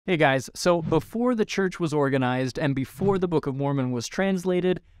Hey guys, so before the church was organized and before the Book of Mormon was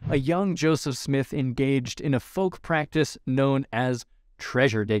translated, a young Joseph Smith engaged in a folk practice known as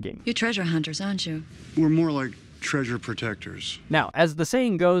treasure digging. You're treasure hunters, aren't you? We're more like treasure protectors. Now, as the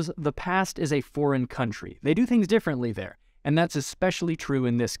saying goes, the past is a foreign country. They do things differently there, and that's especially true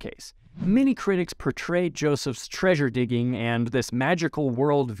in this case. Many critics portray Joseph's treasure digging and this magical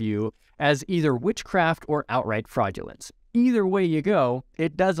worldview as either witchcraft or outright fraudulence. Either way you go,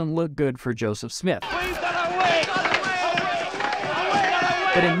 it doesn't look good for Joseph Smith.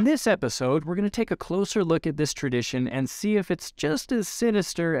 But in this episode, we're going to take a closer look at this tradition and see if it's just as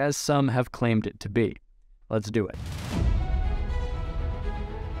sinister as some have claimed it to be. Let's do it.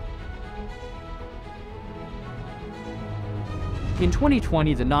 In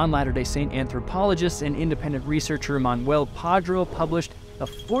 2020, the non-Latter-day Saint anthropologist and independent researcher Manuel Padro published a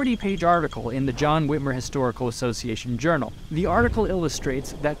 40-page article in the John Whitmer Historical Association Journal. The article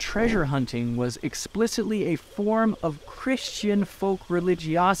illustrates that treasure hunting was explicitly a form of Christian folk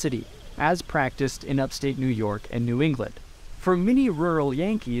religiosity, as practiced in upstate New York and New England. For many rural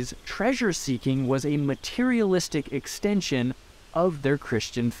Yankees, treasure seeking was a materialistic extension of their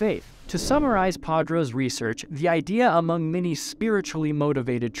Christian faith. To summarize Padro's research, the idea among many spiritually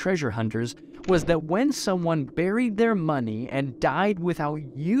motivated treasure hunters was that when someone buried their money and died without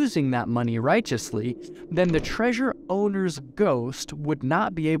using that money righteously, then the treasure owner's ghost would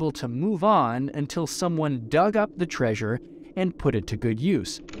not be able to move on until someone dug up the treasure and put it to good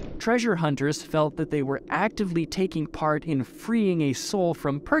use. Treasure hunters felt that they were actively taking part in freeing a soul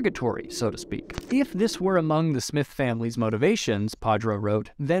from purgatory, so to speak. If this were among the Smith family's motivations, Padro wrote,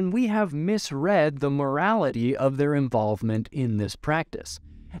 then we have misread the morality of their involvement in this practice.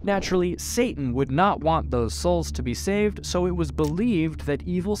 Naturally, Satan would not want those souls to be saved, so it was believed that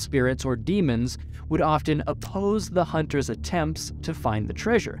evil spirits or demons would often oppose the hunter's attempts to find the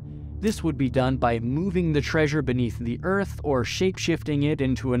treasure. This would be done by moving the treasure beneath the earth or shape-shifting it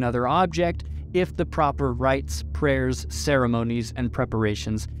into another object if the proper rites, prayers, ceremonies, and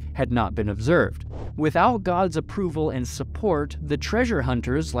preparations had not been observed. Without God's approval and support, the treasure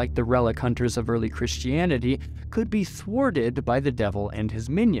hunters, like the relic hunters of early Christianity, could be thwarted by the devil and his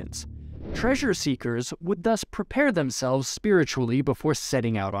minions. Treasure seekers would thus prepare themselves spiritually before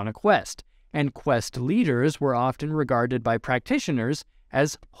setting out on a quest, and quest leaders were often regarded by practitioners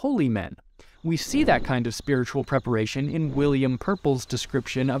as holy men. We see that kind of spiritual preparation in William Purple's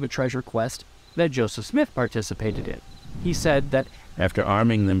description of a treasure quest that Joseph Smith participated in. He said that, after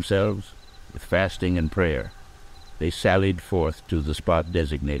arming themselves with fasting and prayer, they sallied forth to the spot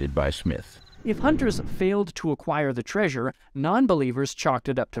designated by Smith. If hunters failed to acquire the treasure, non-believers chalked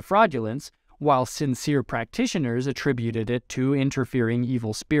it up to fraudulence, while sincere practitioners attributed it to interfering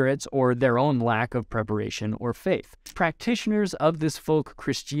evil spirits or their own lack of preparation or faith. Practitioners of this folk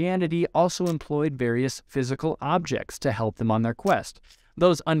Christianity also employed various physical objects to help them on their quest.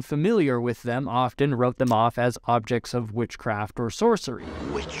 Those unfamiliar with them often wrote them off as objects of witchcraft or sorcery.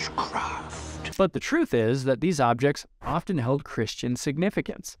 Witchcraft. But the truth is that these objects often held Christian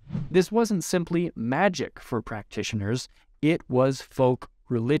significance. This wasn't simply magic for practitioners, it was folk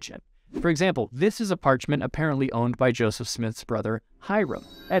religion. For example, this is a parchment apparently owned by Joseph Smith's brother, Hyrum.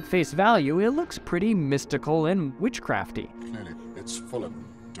 At face value, it looks pretty mystical and witchcrafty. Clearly, it's full of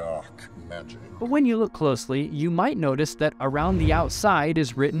dark magic. But when you look closely, you might notice that around the outside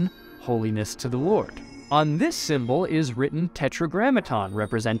is written, Holiness to the Lord. On this symbol is written Tetragrammaton,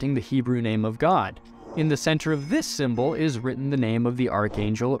 representing the Hebrew name of God. In the center of this symbol is written the name of the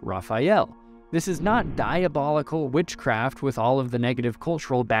archangel Raphael. This is not diabolical witchcraft with all of the negative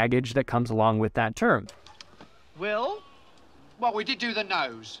cultural baggage that comes along with that term. Will? Well, we did do the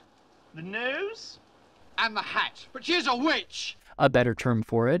nose. The nose? And the hat. But she's a witch! A better term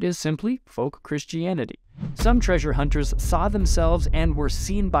for it is simply folk Christianity. Some treasure hunters saw themselves and were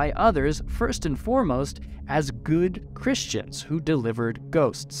seen by others, first and foremost, as good Christians who delivered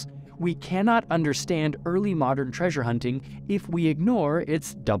ghosts. We cannot understand early modern treasure hunting if we ignore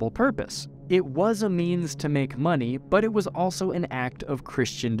its double purpose. It was a means to make money, but it was also an act of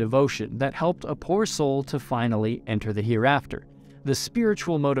Christian devotion that helped a poor soul to finally enter the hereafter. The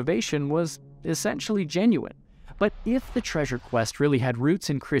spiritual motivation was essentially genuine. But if the treasure quest really had roots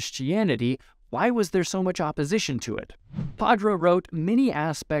in Christianity, why was there so much opposition to it? Padro wrote, many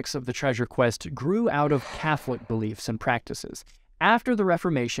aspects of the treasure quest grew out of Catholic beliefs and practices. After the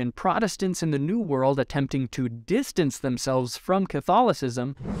Reformation, Protestants in the New World attempting to distance themselves from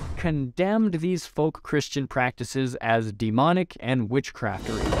Catholicism condemned these folk Christian practices as demonic and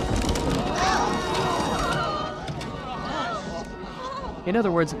witchcraftery. In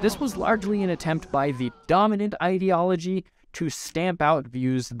other words, this was largely an attempt by the dominant ideology to stamp out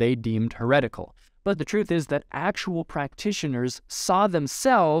views they deemed heretical. But the truth is that actual practitioners saw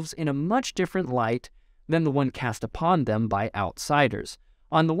themselves in a much different light than the one cast upon them by outsiders.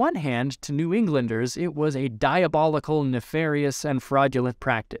 On the one hand, to New Englanders, it was a diabolical, nefarious, and fraudulent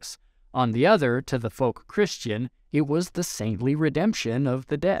practice. On the other, to the folk Christian, it was the saintly redemption of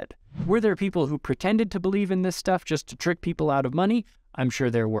the dead. Were there people who pretended to believe in this stuff just to trick people out of money? I'm sure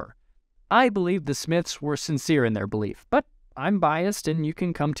there were. I believe the Smiths were sincere in their belief, but I'm biased and you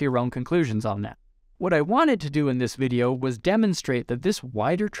can come to your own conclusions on that. What I wanted to do in this video was demonstrate that this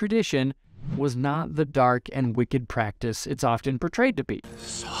wider tradition was not the dark and wicked practice it's often portrayed to be.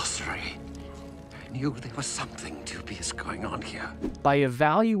 Sorcery. I knew there was something dubious going on here. By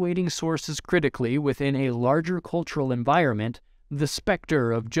evaluating sources critically within a larger cultural environment, the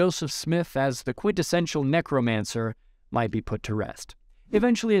specter of Joseph Smith as the quintessential necromancer might be put to rest.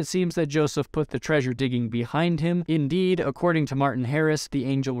 Eventually, it seems that Joseph put the treasure digging behind him. Indeed, according to Martin Harris, the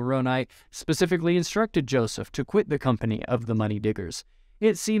angel Moroni specifically instructed Joseph to quit the company of the money diggers.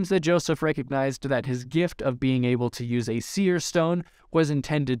 It seems that Joseph recognized that his gift of being able to use a seer stone was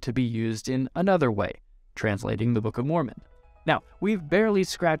intended to be used in another way, translating the Book of Mormon. Now, we've barely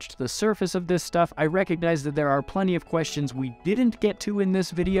scratched the surface of this stuff. I recognize that there are plenty of questions we didn't get to in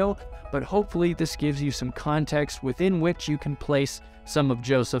this video, but hopefully this gives you some context within which you can place some of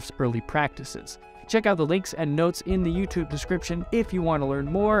Joseph's early practices. Check out the links and notes in the YouTube description if you want to learn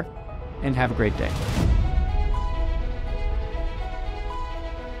more, and have a great day.